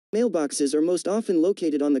Mailboxes are most often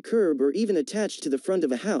located on the curb or even attached to the front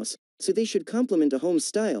of a house, so they should complement a home's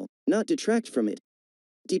style, not detract from it.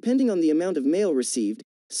 Depending on the amount of mail received,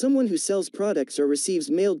 someone who sells products or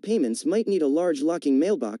receives mailed payments might need a large locking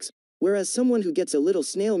mailbox, whereas someone who gets a little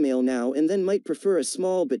snail mail now and then might prefer a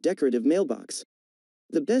small but decorative mailbox.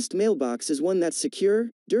 The best mailbox is one that's secure,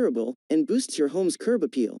 durable, and boosts your home's curb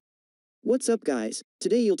appeal. What's up, guys?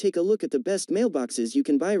 Today you'll take a look at the best mailboxes you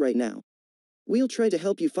can buy right now. We'll try to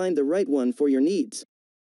help you find the right one for your needs.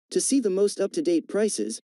 To see the most up-to-date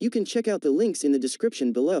prices, you can check out the links in the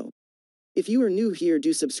description below. If you are new here,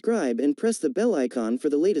 do subscribe and press the bell icon for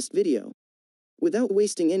the latest video. Without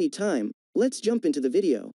wasting any time, let's jump into the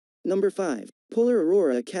video. Number 5. Polar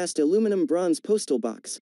Aurora Cast Aluminum Bronze Postal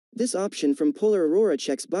Box. This option from Polar Aurora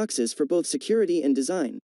checks boxes for both security and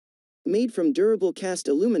design. Made from durable cast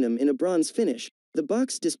aluminum in a bronze finish, the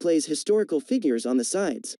box displays historical figures on the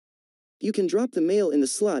sides. You can drop the mail in the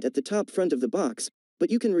slot at the top front of the box,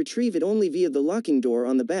 but you can retrieve it only via the locking door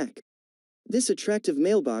on the back. This attractive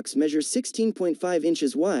mailbox measures 16.5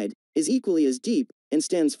 inches wide, is equally as deep, and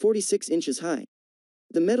stands 46 inches high.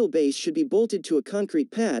 The metal base should be bolted to a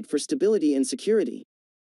concrete pad for stability and security.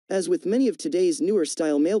 As with many of today's newer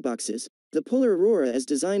style mailboxes, the Polar Aurora is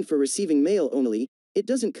designed for receiving mail only. It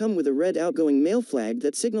doesn't come with a red outgoing mail flag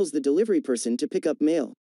that signals the delivery person to pick up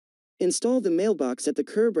mail. Install the mailbox at the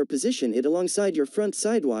curb or position it alongside your front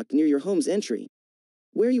sidewalk near your home's entry.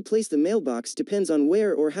 Where you place the mailbox depends on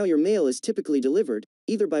where or how your mail is typically delivered,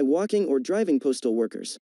 either by walking or driving postal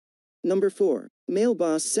workers. Number 4.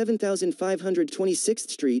 Mailbox 7526th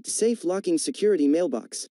Street Safe Locking Security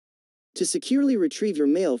Mailbox. To securely retrieve your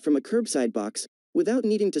mail from a curbside box, without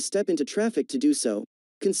needing to step into traffic to do so,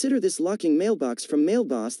 consider this locking mailbox from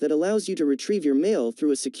Mailbox that allows you to retrieve your mail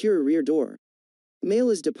through a secure rear door.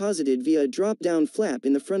 Mail is deposited via a drop-down flap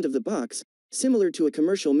in the front of the box, similar to a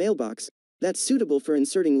commercial mailbox, that's suitable for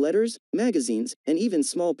inserting letters, magazines, and even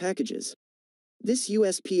small packages. This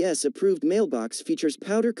USPS-approved mailbox features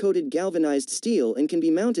powder-coated galvanized steel and can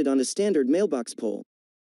be mounted on a standard mailbox pole.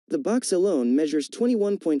 The box alone measures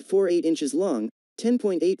 21.48 inches long,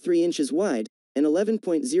 10.83 inches wide, and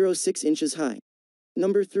 11.06 inches high.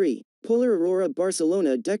 Number 3. Polar Aurora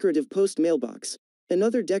Barcelona Decorative Post Mailbox.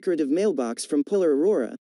 Another decorative mailbox from Polar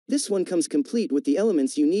Aurora. This one comes complete with the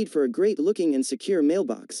elements you need for a great-looking and secure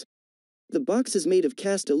mailbox. The box is made of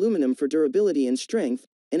cast aluminum for durability and strength,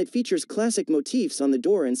 and it features classic motifs on the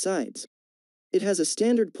door and sides. It has a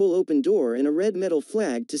standard pull-open door and a red metal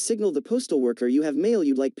flag to signal the postal worker you have mail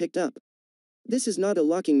you'd like picked up. This is not a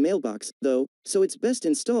locking mailbox, though, so it's best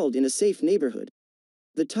installed in a safe neighborhood.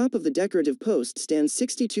 The top of the decorative post stands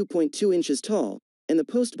 62.2 inches tall, and the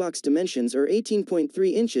post box dimensions are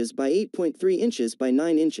 18.3 inches by 8.3 inches by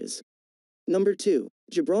 9 inches. Number 2.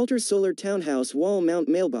 Gibraltar Solar Townhouse Wall Mount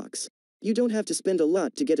Mailbox. You don't have to spend a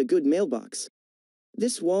lot to get a good mailbox.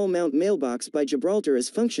 This wall mount mailbox by Gibraltar is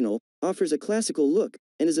functional, offers a classical look,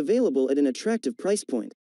 and is available at an attractive price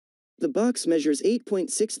point. The box measures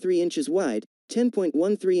 8.63 inches wide,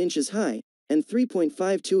 10.13 inches high, and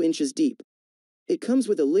 3.52 inches deep. It comes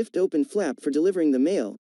with a lift-open flap for delivering the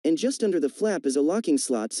mail, and just under the flap is a locking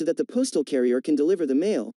slot so that the postal carrier can deliver the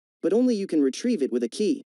mail, but only you can retrieve it with a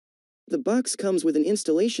key. The box comes with an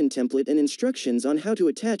installation template and instructions on how to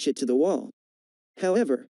attach it to the wall.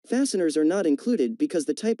 However, fasteners are not included because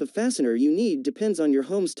the type of fastener you need depends on your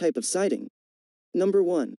home's type of siding. Number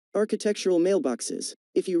 1. Architectural Mailboxes.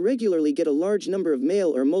 If you regularly get a large number of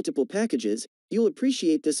mail or multiple packages, you'll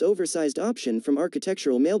appreciate this oversized option from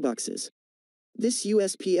Architectural Mailboxes. This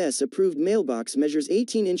USPS-approved mailbox measures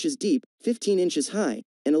 18 inches deep, 15 inches high,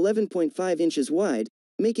 and 11.5 inches wide,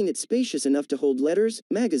 making it spacious enough to hold letters,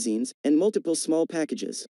 magazines, and multiple small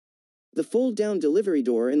packages. The fold-down delivery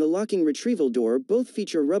door and the locking retrieval door both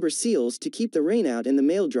feature rubber seals to keep the rain out and the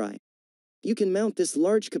mail dry. You can mount this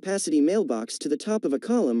large-capacity mailbox to the top of a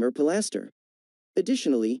column or pilaster.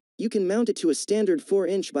 Additionally, you can mount it to a standard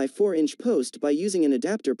 4-inch by 4-inch post by using an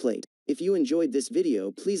adapter plate. If you enjoyed this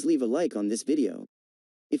video, please leave a like on this video.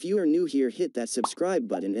 If you are new here, hit that subscribe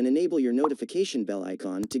button and enable your notification bell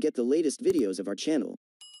icon to get the latest videos of our channel.